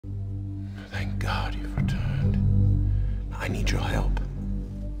God you've returned. I need your help.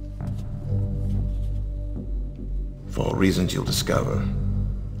 For reasons you'll discover,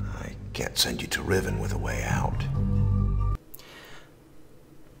 I can't send you to Riven with a way out.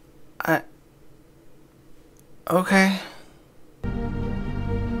 Okay.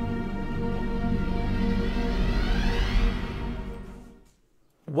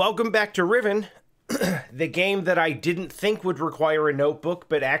 Welcome back to Riven, the game that I didn't think would require a notebook,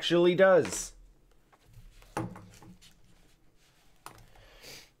 but actually does.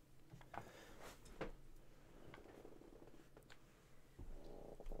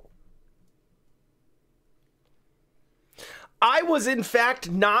 I was, in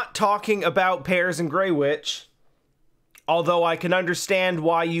fact, not talking about Pears and Grey Witch, although I can understand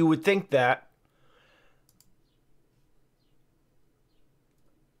why you would think that.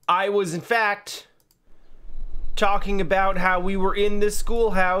 I was, in fact, talking about how we were in this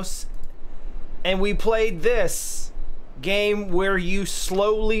schoolhouse and we played this game where you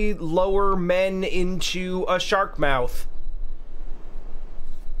slowly lower men into a shark mouth.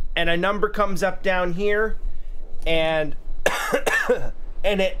 And a number comes up down here, and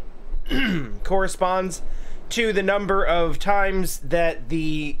and it corresponds to the number of times that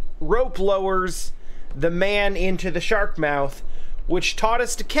the rope lowers the man into the shark mouth, which taught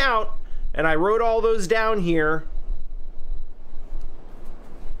us to count, and I wrote all those down here.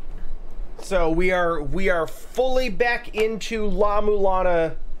 So we are fully back into La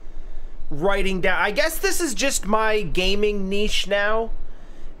Mulana writing down. I guess this is just my gaming niche now,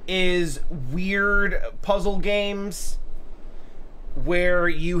 is weird puzzle games where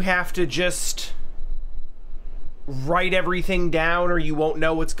you have to just write everything down or you won't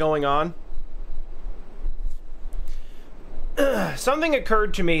know what's going on. Something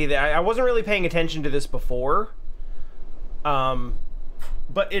occurred to me that I wasn't really paying attention to this before, but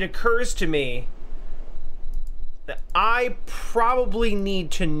it occurs to me that I probably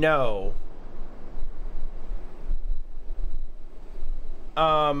need to know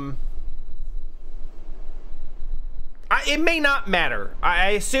it may not matter.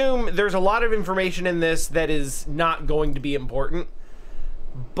 I assume there's a lot of information in this that is not going to be important,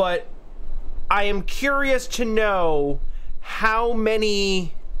 but I am curious to know how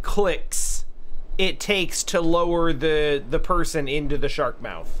many clicks it takes to lower the person into the shark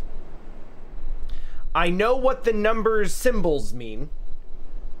mouth. I know what the numbers symbols mean,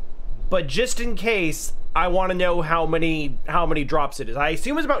 but just in case, I want to know how many drops it is. I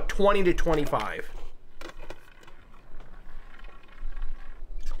assume it's about 20 to 25.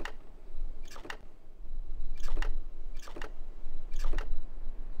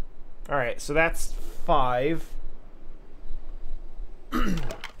 All right, so that's 5.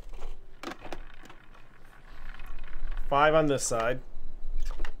 5 on this side.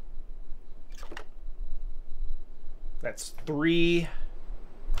 That's 3.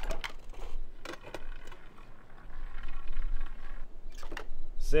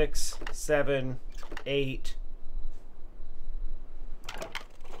 6, 7, 8.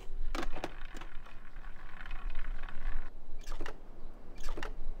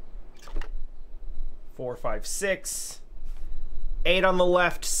 4, 5, 6. 8 on the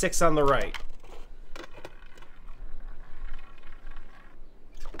left, 6 on the right.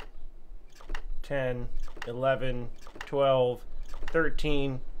 $10, 11, 12,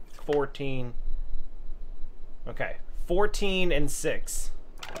 13, 14. Okay, 14 and 6.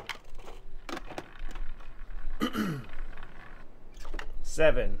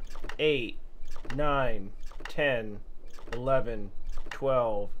 7, 8, 9, 10, 11,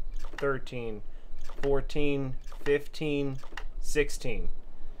 12, 13, 14, 15, 16.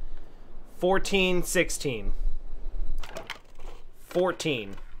 14, 16.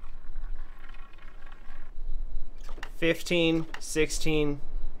 14. 15, 16.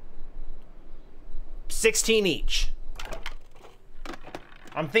 16 each.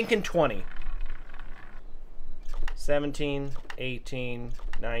 I'm thinking 20. 17, 18,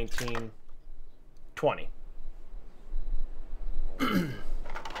 19, 20.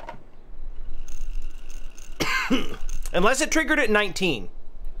 Unless it triggered at 19.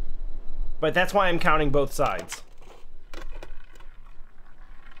 But that's why I'm counting both sides.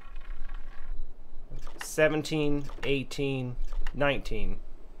 17, 18, 19.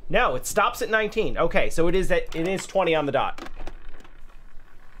 No, it stops at 19. Okay, so it is 20 on the dot.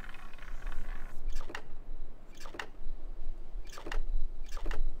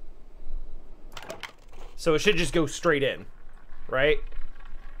 So it should just go straight in, right?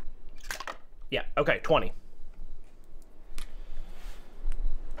 Yeah, okay, 20.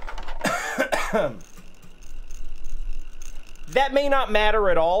 That may not matter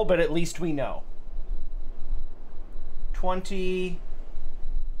at all, but at least we know. 20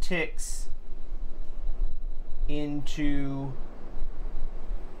 ticks into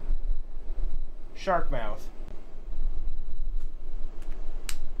shark mouth.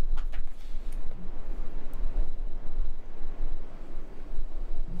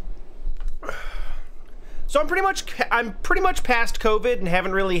 So I'm pretty much past COVID and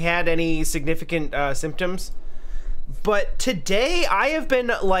haven't really had any significant symptoms. But today I have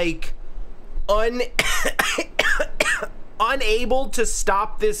been like unable to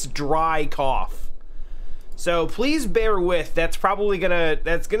stop this dry cough. So please bear with. That's probably gonna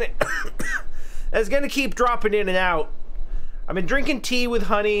that's gonna keep dropping in and out. I've been drinking tea with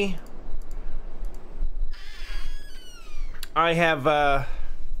honey. I have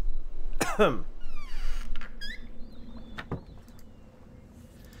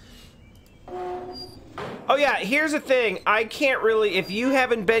Oh yeah, here's the thing. I can't really, if you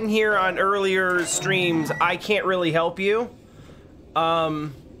haven't been here on earlier streams, I can't really help you.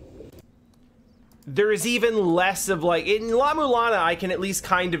 There is even less of like, in La Mulana, I can at least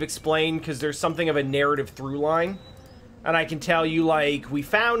kind of explain because there's something of a narrative through line. And I can tell you like, we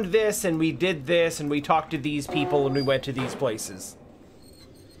found this and we did this and we talked to these people and we went to these places.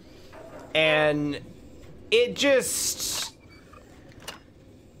 And it just...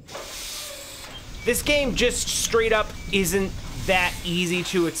 This game just straight up isn't that easy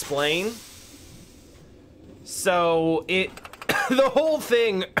to explain. So it, the whole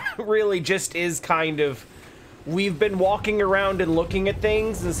thing really just is kind of, we've been walking around and looking at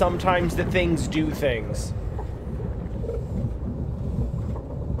things and sometimes the things do things.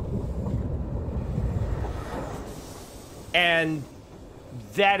 And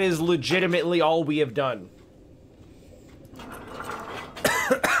that is legitimately all we have done.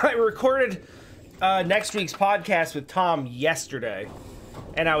 I recorded next week's podcast with Tom yesterday,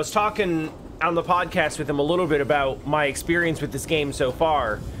 and I was talking on the podcast with him a little bit about my experience with this game so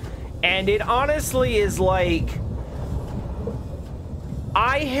far, and it honestly is like,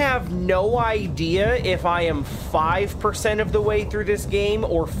 I have no idea if I am 5% of the way through this game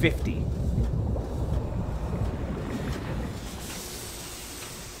or 50.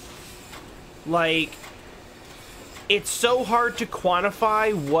 Like, it's so hard to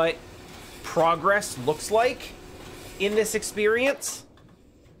quantify what progress looks like in this experience.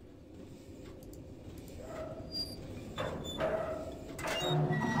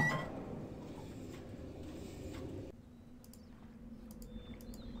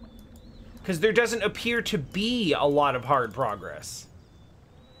 Because there doesn't appear to be a lot of hard progress.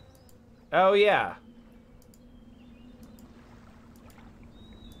 Oh yeah.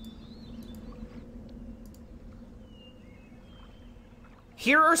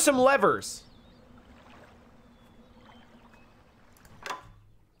 Here are some levers.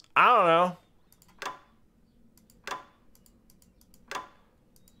 I don't know.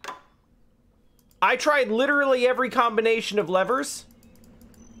 I tried literally every combination of levers,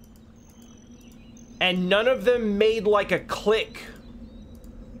 and none of them made like a click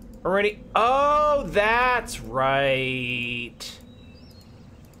or any. Oh, that's right.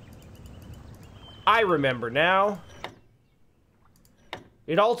 I remember now.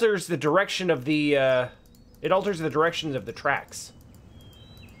 It alters the direction of the, it alters the directions of the tracks.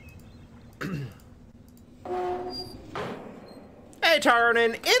 Hey,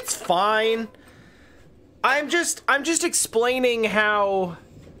 Taronin, it's fine. I'm just explaining how...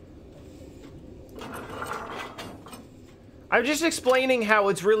 I'm just explaining how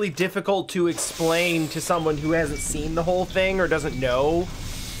it's really difficult to explain to someone who hasn't seen the whole thing or doesn't know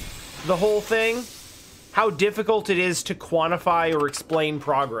the whole thing. How difficult it is to quantify or explain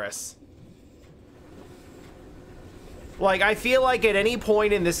progress. Like, I feel like at any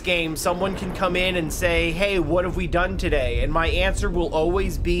point in this game, someone can come in and say, hey, what have we done today? And my answer will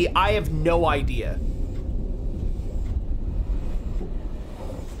always be, I have no idea.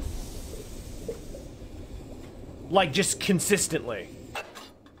 Like, just consistently.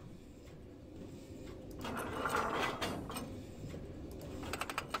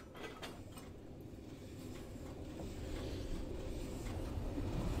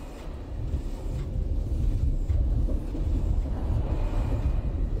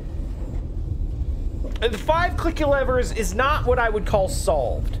 The 5 clicky levers is not what I would call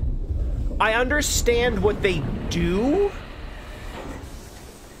solved. I understand what they do.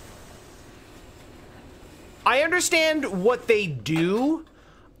 I understand what they do.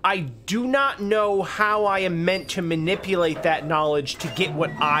 I do not know how I am meant to manipulate that knowledge to get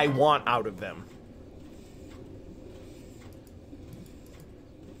what I want out of them.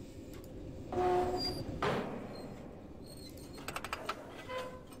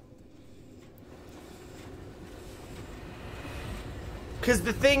 Because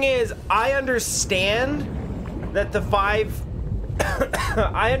the thing is, I understand that the five...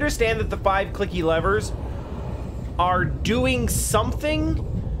 I understand that the 5 clicky levers are doing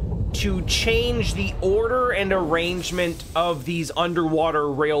something to change the order and arrangement of these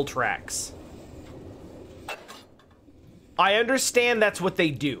underwater rail tracks. I understand that's what they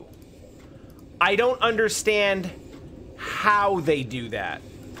do. I don't understand how they do that.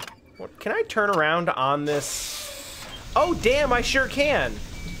 What, can I turn around on this? Oh, damn, I sure can.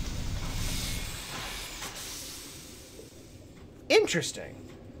 Interesting.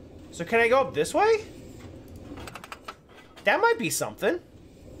 So can I go up this way? That might be something.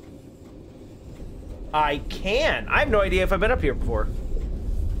 I can. I have no idea if I've been up here before.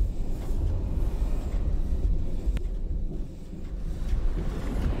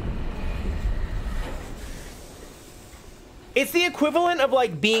 It's the equivalent of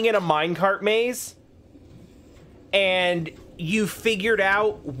like being in a minecart maze and you figured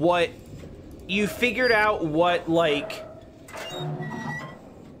out what like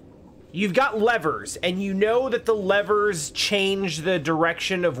you've got levers and you know that the levers change the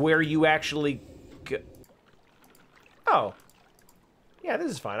direction of where you actually go. Oh. Yeah,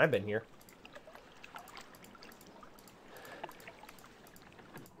 this is fine. I've been here.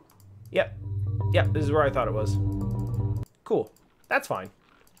 Yep. Yep, this is where I thought it was. Cool. That's fine.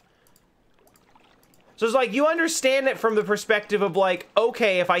 So it's like, you understand it from the perspective of like,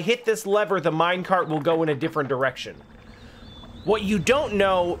 okay, if I hit this lever, the minecart will go in a different direction. What you don't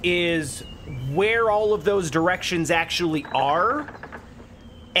know is where all of those directions actually are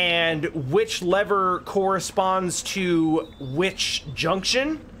and which lever corresponds to which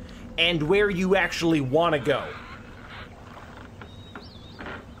junction and where you actually want to go.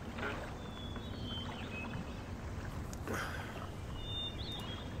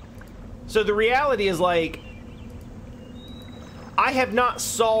 So the reality is, like, I have not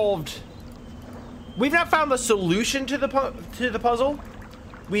solved... We've not found the solution to the puzzle.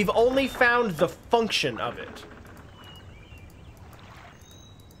 We've only found the function of it.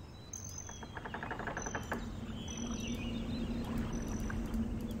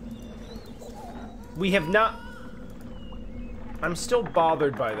 We have not... I'm still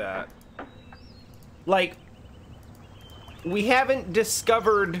bothered by that. Like, we haven't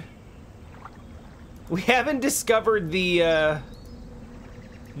discovered... We haven't discovered the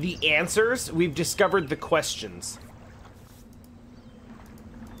answers. We've discovered the questions.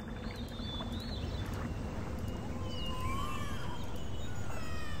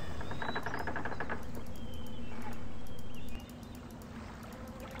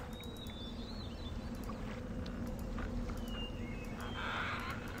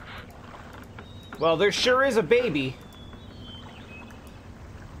 Well, there sure is a baby.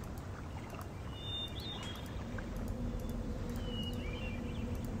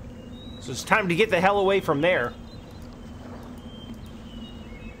 So it's time to get the hell away from there.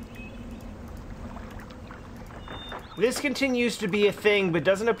 This continues to be a thing, but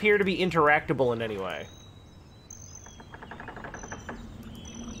doesn't appear to be interactable in any way.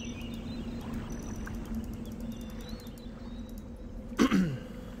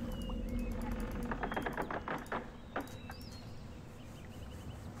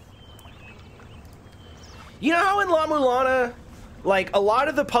 You know how in La Mulana, like, a lot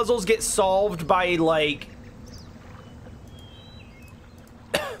of the puzzles get solved by, like...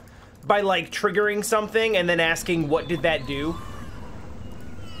 by, like, triggering something and then asking, what did that do?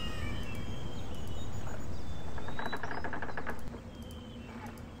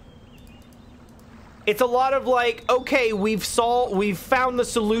 It's a lot of, like, okay, we've found the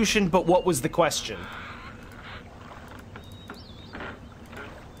solution, but what was the question?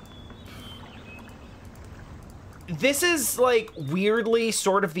 This is, like, weirdly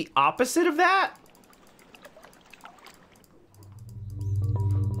sort of the opposite of that.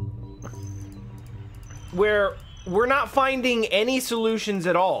 Where we're not finding any solutions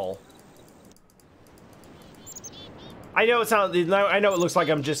at all. I know I know it looks like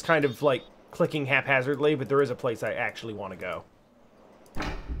I'm just kind of, like, clicking haphazardly, but there is a place I actually want to go.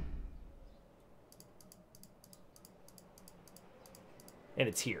 And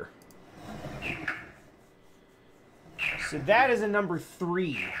it's here. So that is a number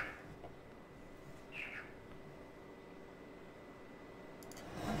 3.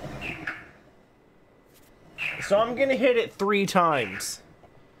 So I'm gonna hit it 3 times.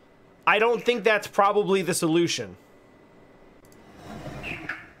 I don't think that's probably the solution.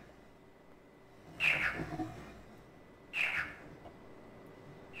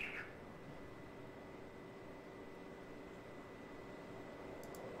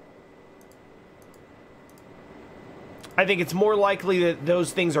 I think it's more likely that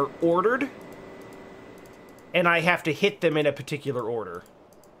those things are ordered, and I have to hit them in a particular order.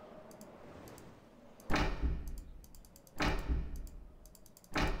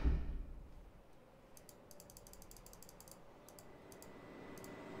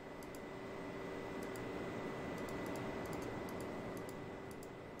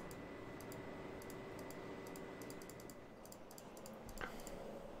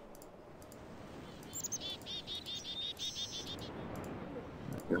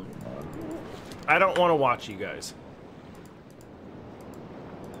 I don't want to watch you guys.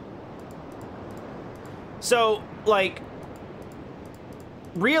 So, like,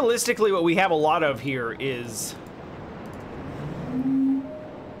 realistically, what we have a lot of here is...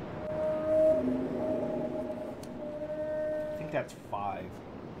 I think that's 5.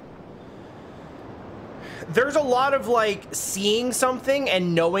 There's a lot of, like, seeing something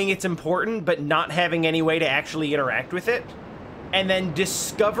and knowing it's important, but not having any way to actually interact with it. And then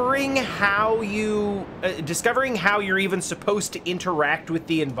discovering how you're even supposed to interact with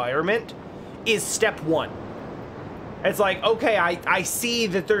the environment is step 1. It's like, okay, I see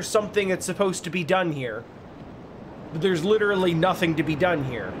that there's something that's supposed to be done here, but there's literally nothing to be done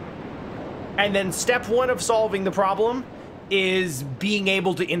here. And then step 1 of solving the problem is being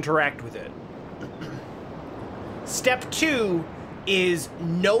able to interact with it. Step 2 is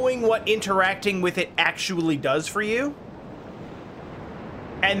knowing what interacting with it actually does for you.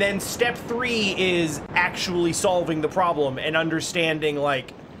 And then step 3 is actually solving the problem and understanding,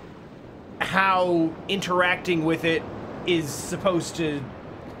 like, how interacting with it is supposed to,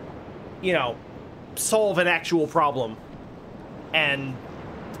 you know, solve an actual problem and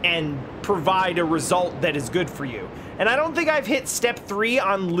provide a result that is good for you. And I don't think I've hit step 3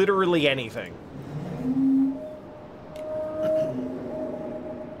 on literally anything.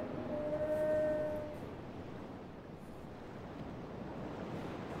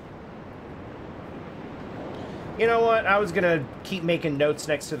 You know what? I was gonna keep making notes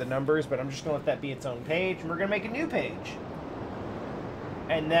next to the numbers, but I'm just gonna let that be its own page, and we're gonna make a new page.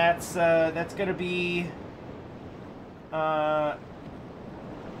 And that's gonna be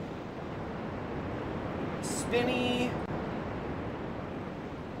spinny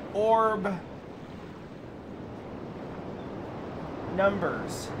orb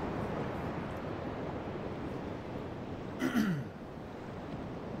numbers.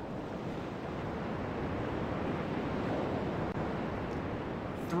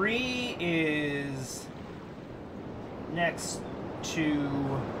 3 is next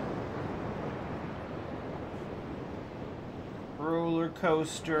to roller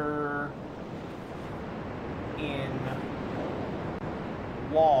coaster in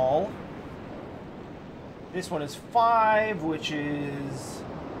wall. This one is 5, which is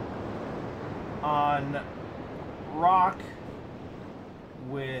on rock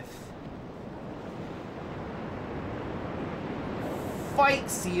with fight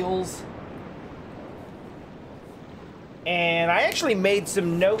seals. And I actually made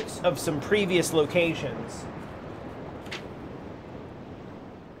some notes of some previous locations.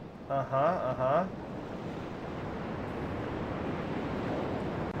 That's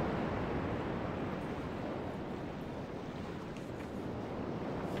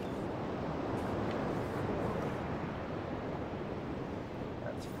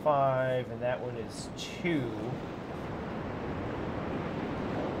 5, and that one is 2.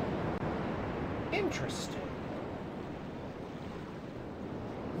 Interesting.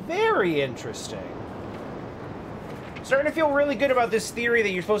 Very interesting. Starting to feel really good about this theory that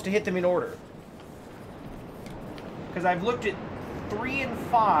you're supposed to hit them in order. Because I've looked at 3 and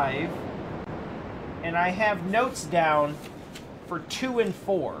 5, and I have notes down for 2 and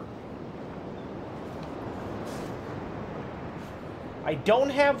 4. I don't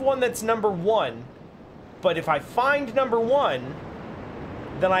have one that's number 1, but if I find number 1,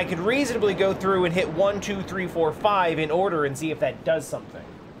 then I could reasonably go through and hit 1, 2, 3, 4, 5 in order and see if that does something.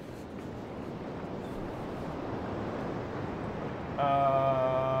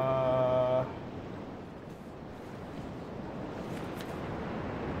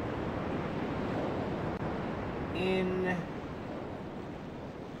 In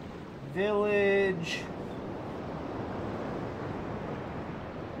village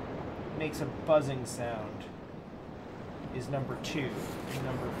makes a buzzing sound is number 2. And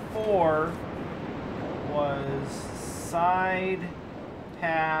number 4 was side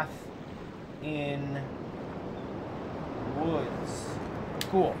path in woods.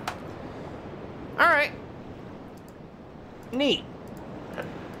 Cool. All right. Neat.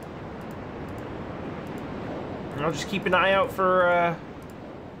 I'll just keep an eye out for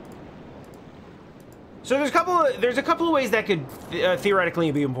So there's a couple of ways that could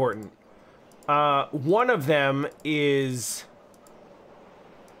theoretically be important. One of them is...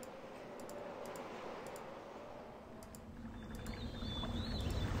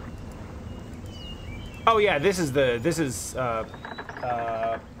 Oh yeah, this is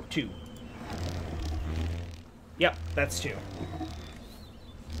 2. Yep, that's 2.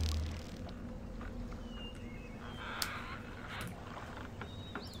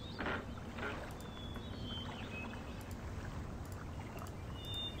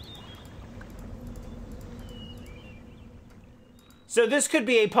 So this could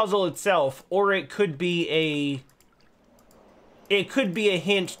be a puzzle itself, or it could be a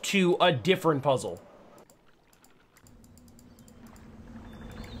hint to a different puzzle.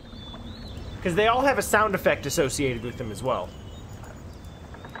 Because they all have a sound effect associated with them as well.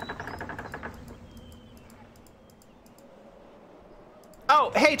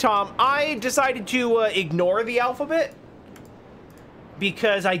 Oh, hey Tom, I decided to ignore the alphabet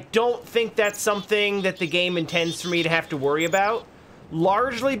because I don't think that's something that the game intends for me to have to worry about,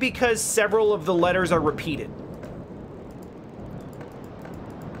 largely because several of the letters are repeated.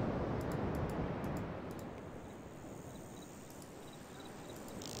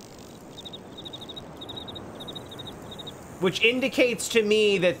 Which indicates to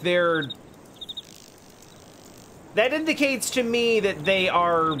me that they're... That indicates to me that they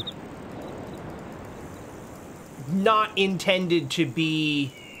are not intended to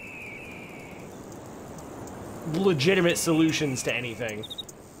be legitimate solutions to anything.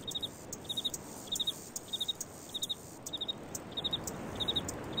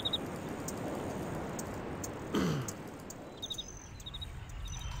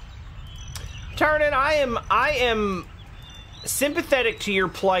 Tarnan, I am sympathetic to your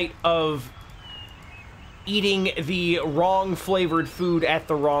plight of eating the wrong flavored food at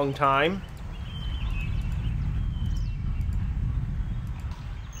the wrong time.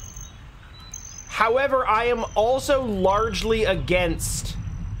 However, I am also largely against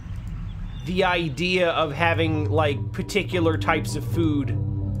the idea of having, like, particular types of food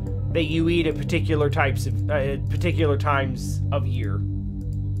that you eat at particular times of year.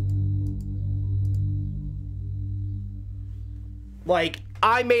 Like,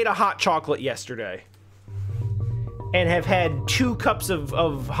 I made a hot chocolate yesterday and have had 2 cups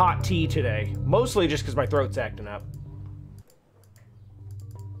of hot tea today, mostly just because my throat's acting up.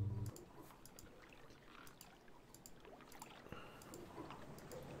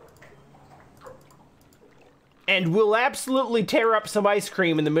 And we'll absolutely tear up some ice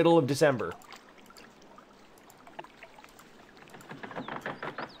cream in the middle of December.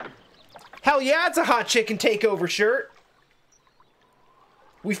 Hell yeah, it's a Hot Chicken Takeover shirt.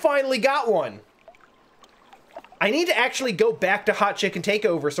 We finally got one. I need to actually go back to Hot Chicken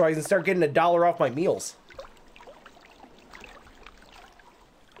Takeover so I can start getting $1 off my meals.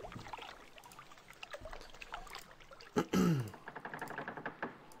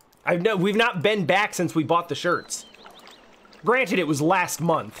 We've not been back since we bought the shirts. Granted, it was last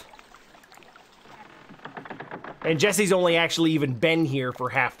month. And Jesse's only actually even been here for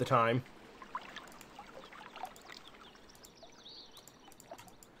half the time.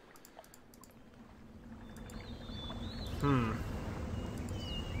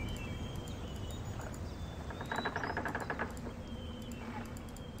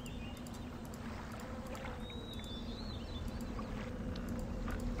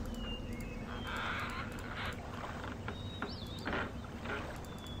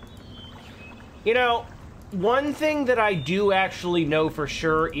 You know, one thing that I do actually know for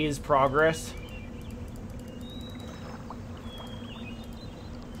sure is progress.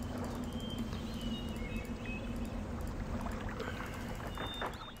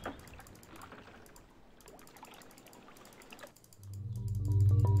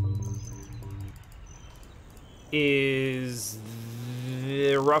 Is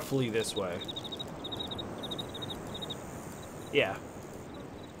roughly this way. Yeah.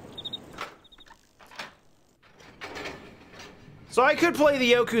 So I could play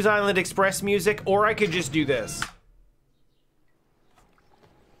the Yoku's Island Express music, or I could just do this.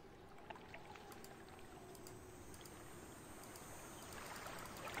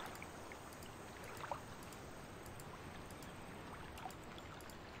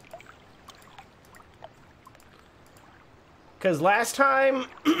 Because last time...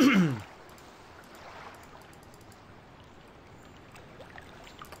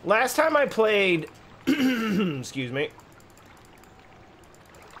 last time I played... excuse me.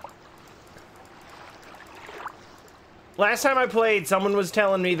 Last time I played, someone was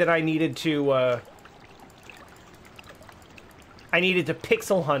telling me that I needed to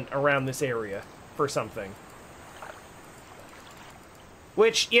pixel hunt around this area. for something.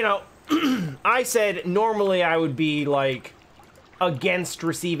 Which, you know, I said normally I would be, like, against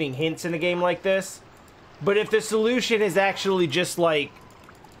receiving hints in a game like this. But if the solution is actually just, like,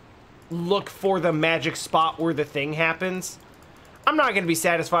 look for the magic spot where the thing happens, I'm not going to be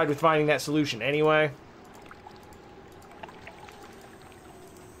satisfied with finding that solution anyway.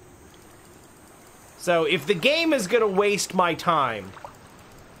 So if the game is going to waste my time,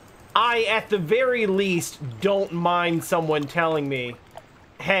 I, at the very least, don't mind someone telling me,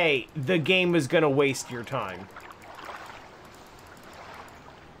 hey, the game is going to waste your time.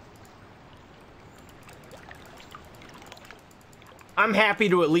 I'm happy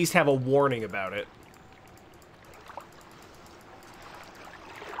to at least have a warning about it.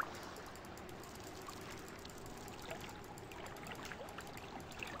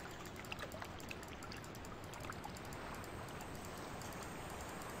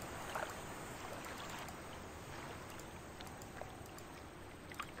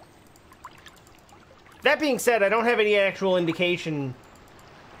 That being said, I don't have any actual indication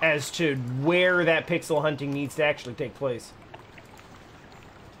as to where that pixel hunting needs to actually take place.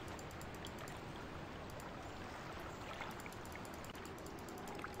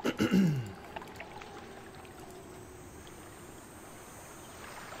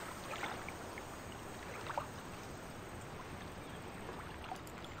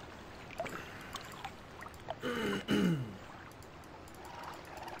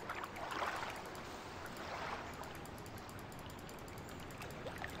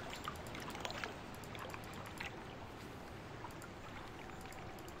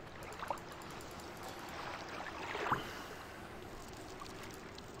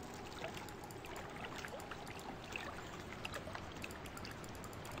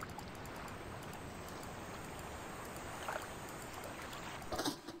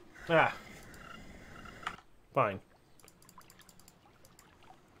 Ah. Fine.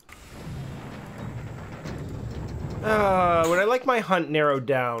 Would I like my hunt narrowed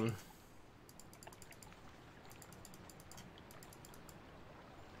down?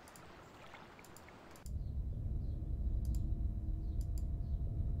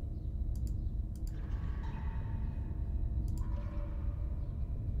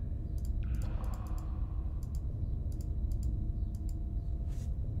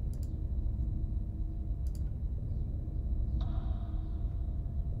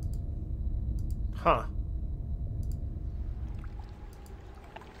 Huh.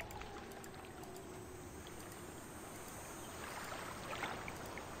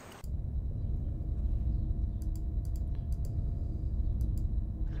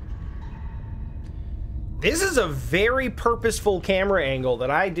 This is a very purposeful camera angle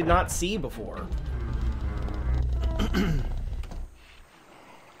that I did not see before.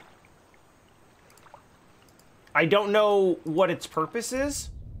 I don't know what its purpose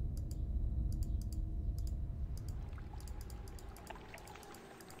is.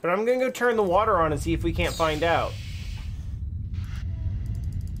 But I'm gonna go turn the water on and see if we can't find out.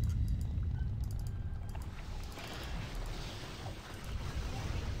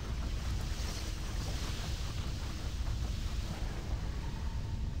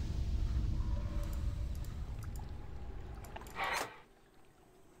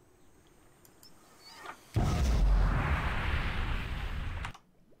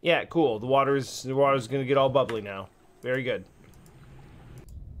 Yeah, cool. The water's gonna get all bubbly now. Very good.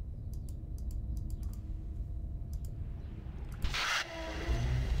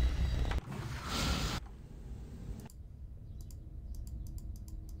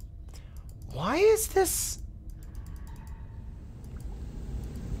 Why is this?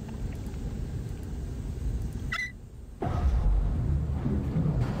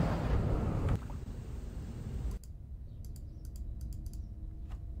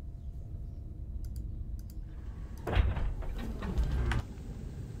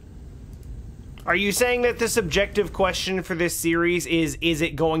 Are you saying that the subjective question for this series is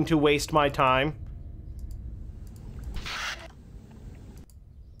it going to waste my time?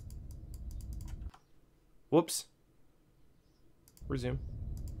 Whoops. Resume.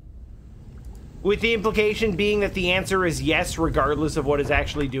 With the implication being that the answer is yes, regardless of what it's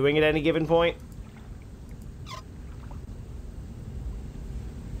actually doing at any given point?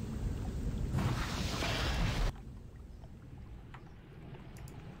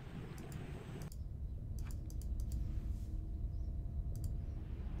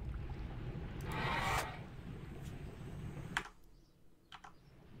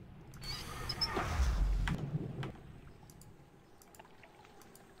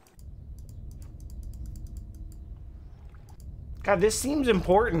 God, this seems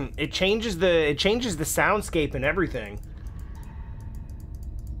important. It changes the soundscape and everything.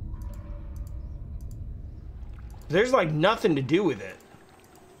 There's like nothing to do with it.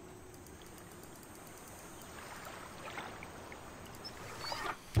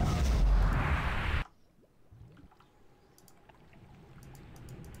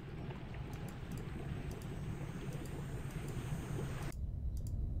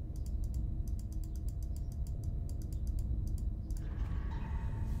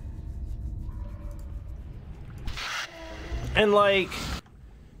 And like,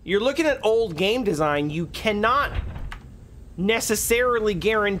 you're looking at old game design, you cannot necessarily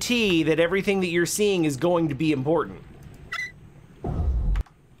guarantee that everything that you're seeing is going to be important.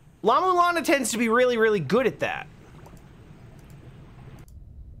 La Mulana tends to be really, really good at that.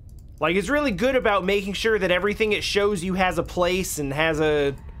 Like, it's really good about making sure that everything it shows you has a place and has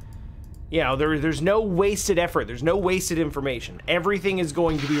a... You know, there's no wasted effort, there's no wasted information. Everything is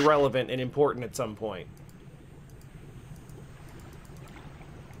going to be relevant and important at some point.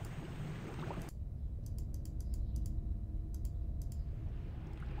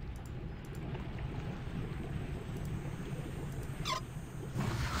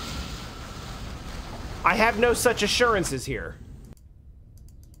 I have no such assurances here.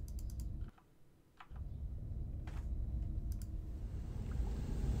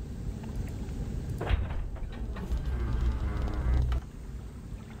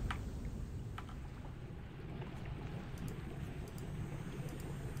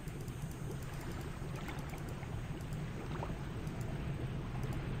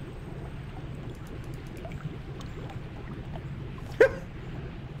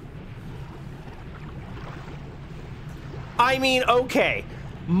 I mean, okay,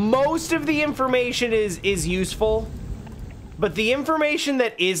 most of the information is useful, but the information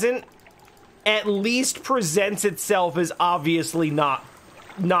that isn't at least presents itself as obviously not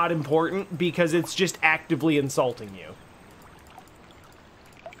important because it's just actively insulting you.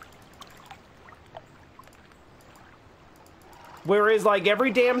 Whereas, like,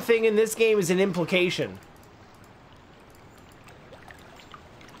 every damn thing in this game is an implication.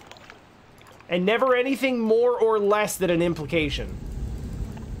 And never anything more or less than an implication.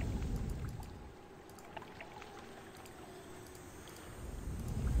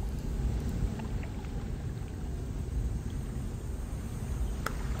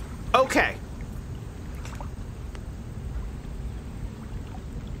 Okay.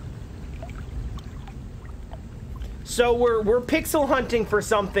 So we're pixel hunting for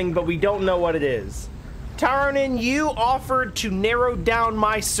something, but we don't know what it is. Taranin, you offered to narrow down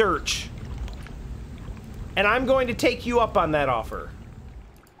my search. And I'm going to take you up on that offer.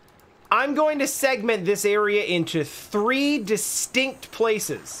 I'm going to segment this area into 3 distinct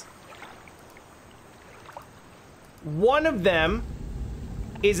places. One of them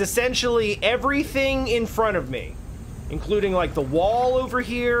is essentially everything in front of me, including like the wall over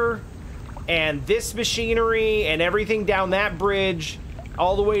here, and this machinery, and everything down that bridge,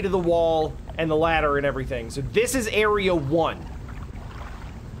 all the way to the wall, and the ladder and everything. So this is Area 1.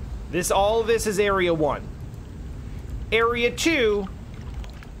 All of this is Area 1. Area 2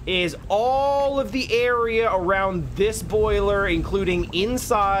 is all of the area around this boiler, including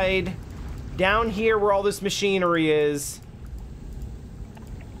inside, down here where all this machinery is,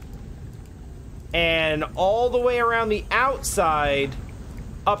 and all the way around the outside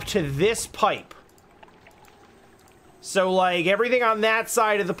up to this pipe. So, like, everything on that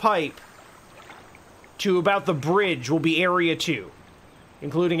side of the pipe to about the bridge will be Area 2.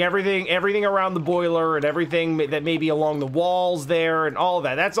 Including everything around the boiler and everything that may be along the walls there and all of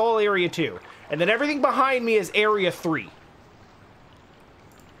that. That's all Area 2. And then everything behind me is Area 3.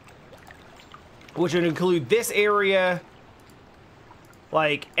 Which would include this area.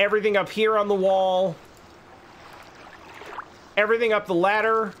 Like, everything up here on the wall. Everything up the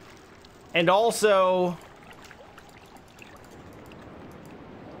ladder. And also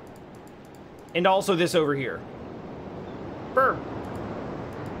this over here. Burp.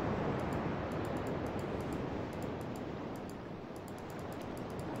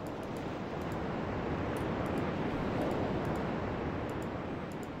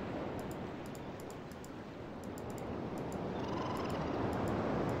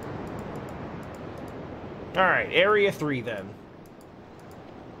 Alright, Area 3 then.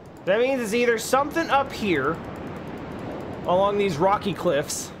 That means it's either something up here, along these rocky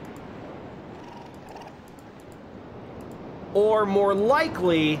cliffs, or more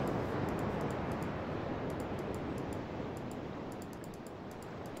likely,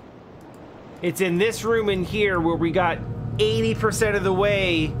 it's in this room in here where we got 80% of the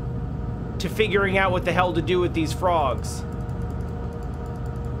way to figuring out what the hell to do with these frogs.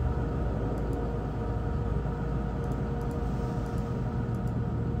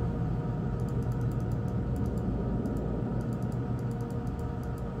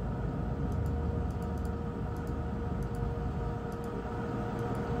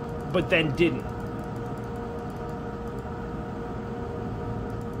 but then didn't.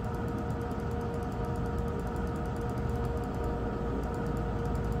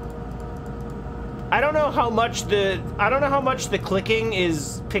 I don't know how much the clicking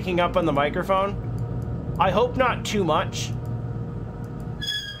is picking up on the microphone. I hope not too much.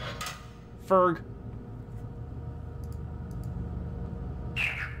 Ferg.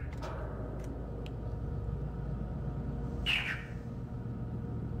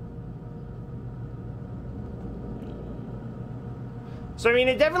 So, I mean,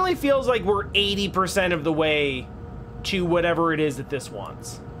 it definitely feels like we're 80% of the way to whatever it is that this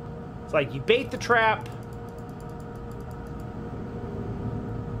wants. It's like, you bait the trap.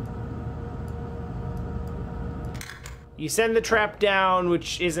 You send the trap down,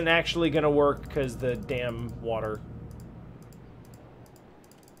 which isn't actually going to work because the damn water.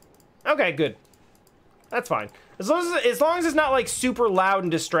 Okay, good. That's fine. As long as it's not, like, super loud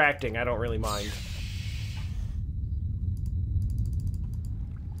and distracting, I don't really mind.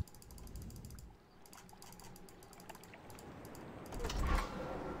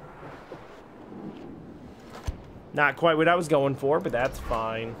 Not quite what I was going for, but that's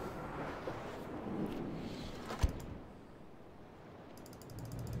fine.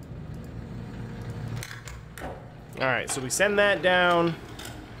 Alright, so we send that down.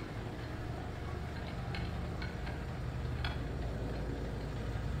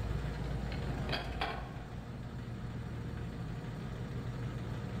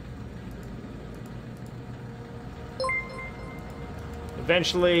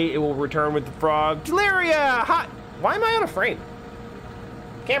 Eventually, it will return with the frog. Deliria! Hi! Why am I on a frame?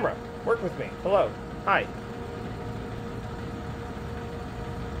 Camera, work with me. Hello. Hi.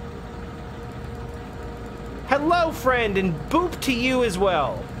 Hello, friend, and boop to you as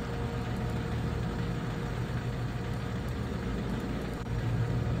well.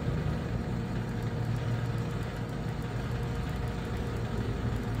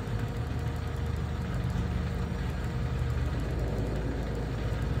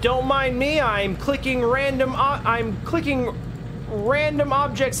 Don't mind me, I'm clicking random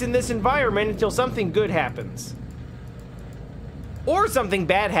objects in this environment until something good happens. Or something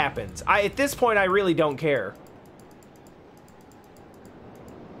bad happens. At this point, I really don't care.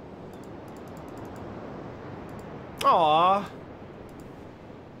 Aww.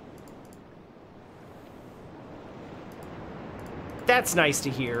 That's nice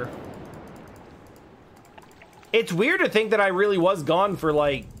to hear. It's weird to think that I really was gone for,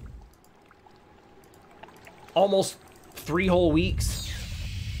 like, almost 3 whole weeks.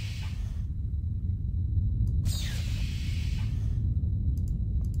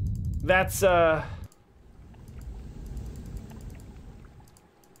 That's,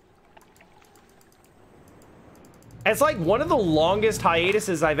 it's like one of the longest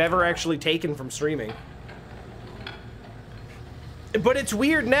hiatuses I've ever actually taken from streaming. But it's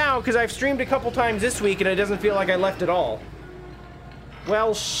weird now, because I've streamed a couple times this week, and it doesn't feel like I left at all.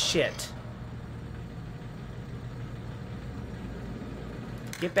 Well, shit.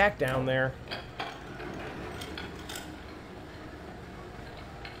 Get back down there.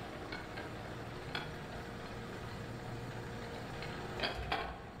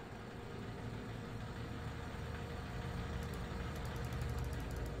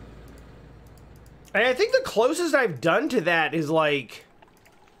 And I think the closest I've done to that is, like,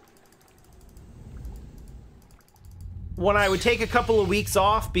 when I would take a couple of weeks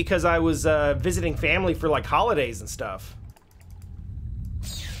off because I was visiting family for, like, holidays and stuff.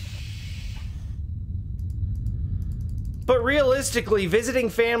 But realistically, visiting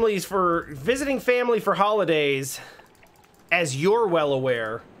family for holidays, as you're well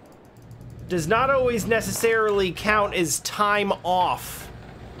aware, does not always necessarily count as time off.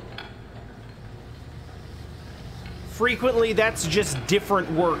 Frequently, that's just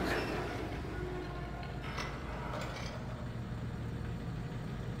different work.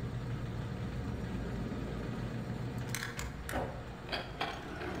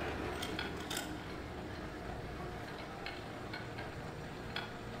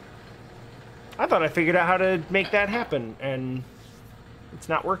 I thought I figured out how to make that happen, and it's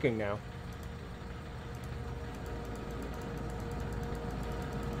not working now.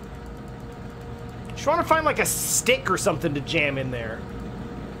 Just want to find, like, a stick or something to jam in there.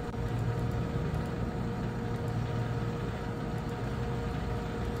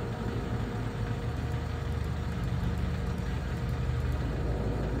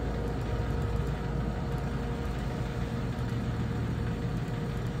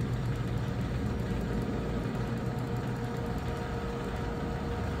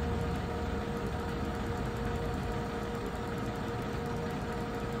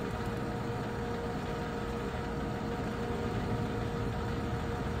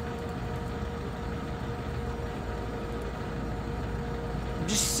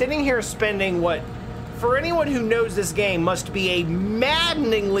 sitting here spending what, for anyone who knows this game, must be a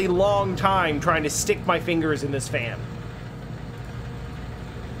maddeningly long time trying to stick my fingers in this fan.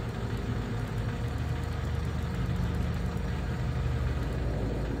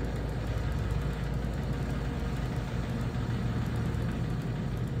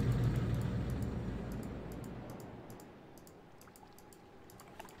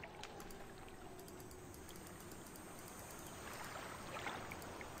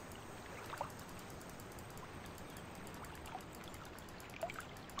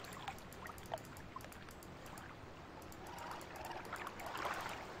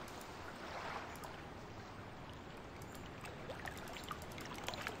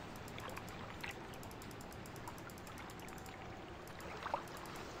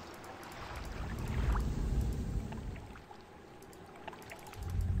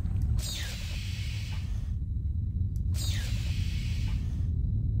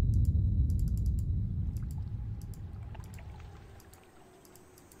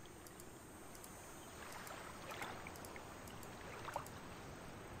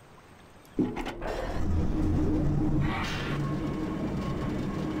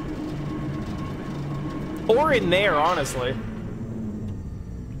 Or in there, honestly.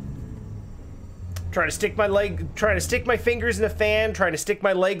 Trying to stick my fingers in the fan, trying to stick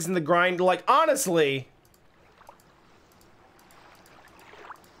my legs in the grinder, like, honestly.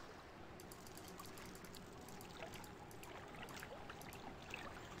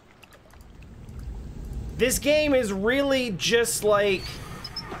 This game is really just like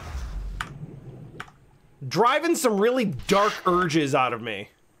driving some really dark urges out of me.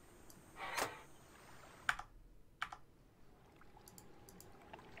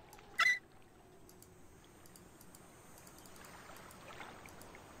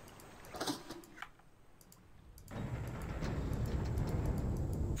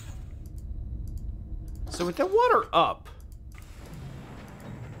 So with the water up,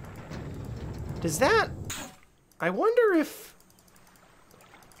 does that, I wonder if,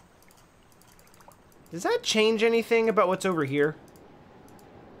 does that change anything about what's over here?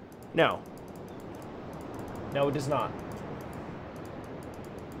 No. No, it does not.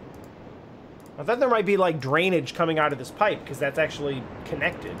 I thought there might be like drainage coming out of this pipe because that's actually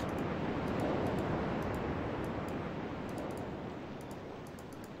connected.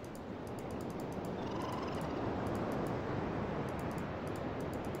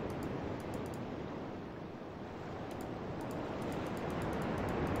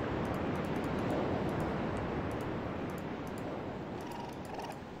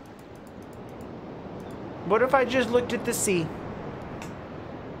 What if I just looked at the sea?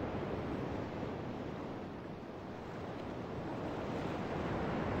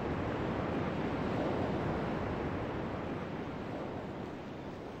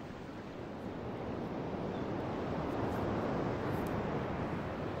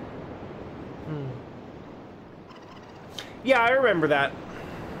 Yeah, I remember that.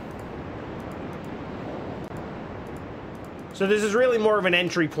 So this is really more of an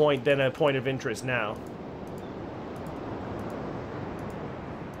entry point than a point of interest now.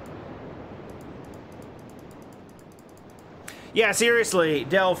 Yeah, seriously,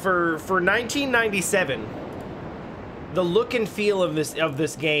 Del, for 1997, the look and feel of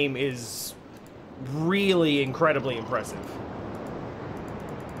this game is really incredibly impressive.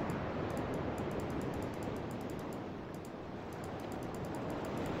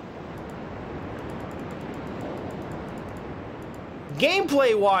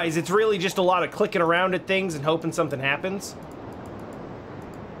 Gameplay-wise, it's really just a lot of clicking around at things and hoping something happens.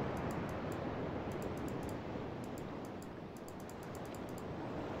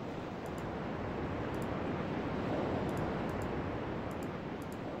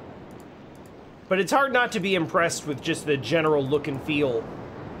 But it's hard not to be impressed with just the general look and feel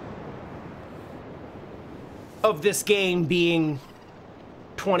of this game being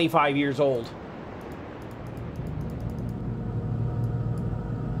 25 years old.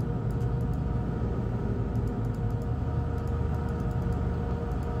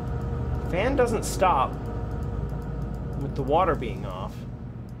 Fan doesn't stop with the water being off.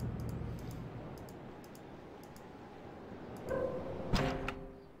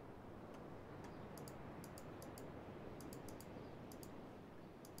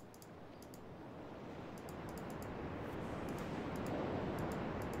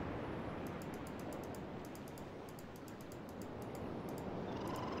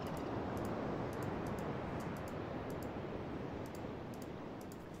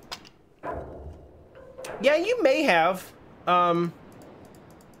 Yeah, you may have.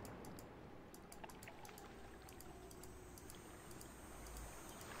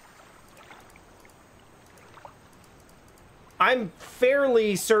 I'm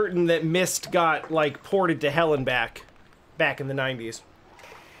fairly certain that Myst got, like, ported to hell and back in the 90s.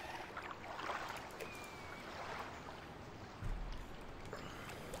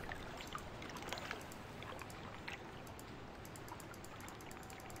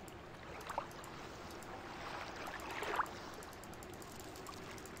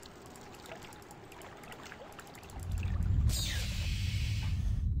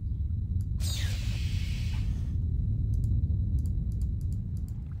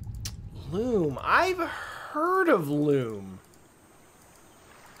 Loom. I've heard of Loom.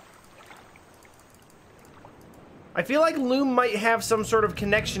 I feel like Loom might have some sort of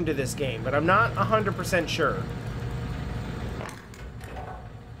connection to this game, but I'm not 100% sure.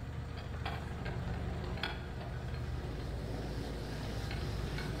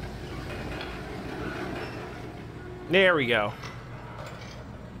 There we go.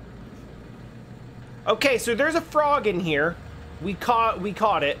 Okay, so there's a frog in here. We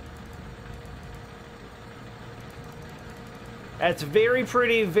caught it. That's very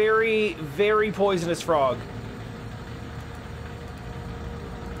pretty, very, very poisonous frog.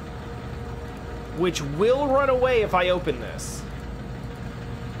 Which will run away if I open this.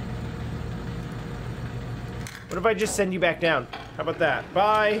 What if I just send you back down? How about that?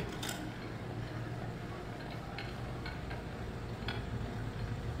 Bye.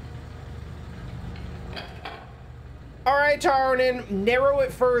 Alright, Taronin, narrow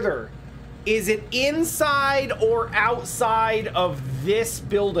it further. Is it inside or outside of this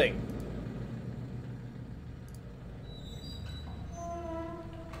building?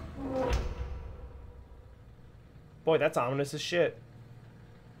 Boy, that's ominous as shit.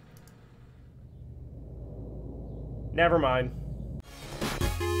 Never mind.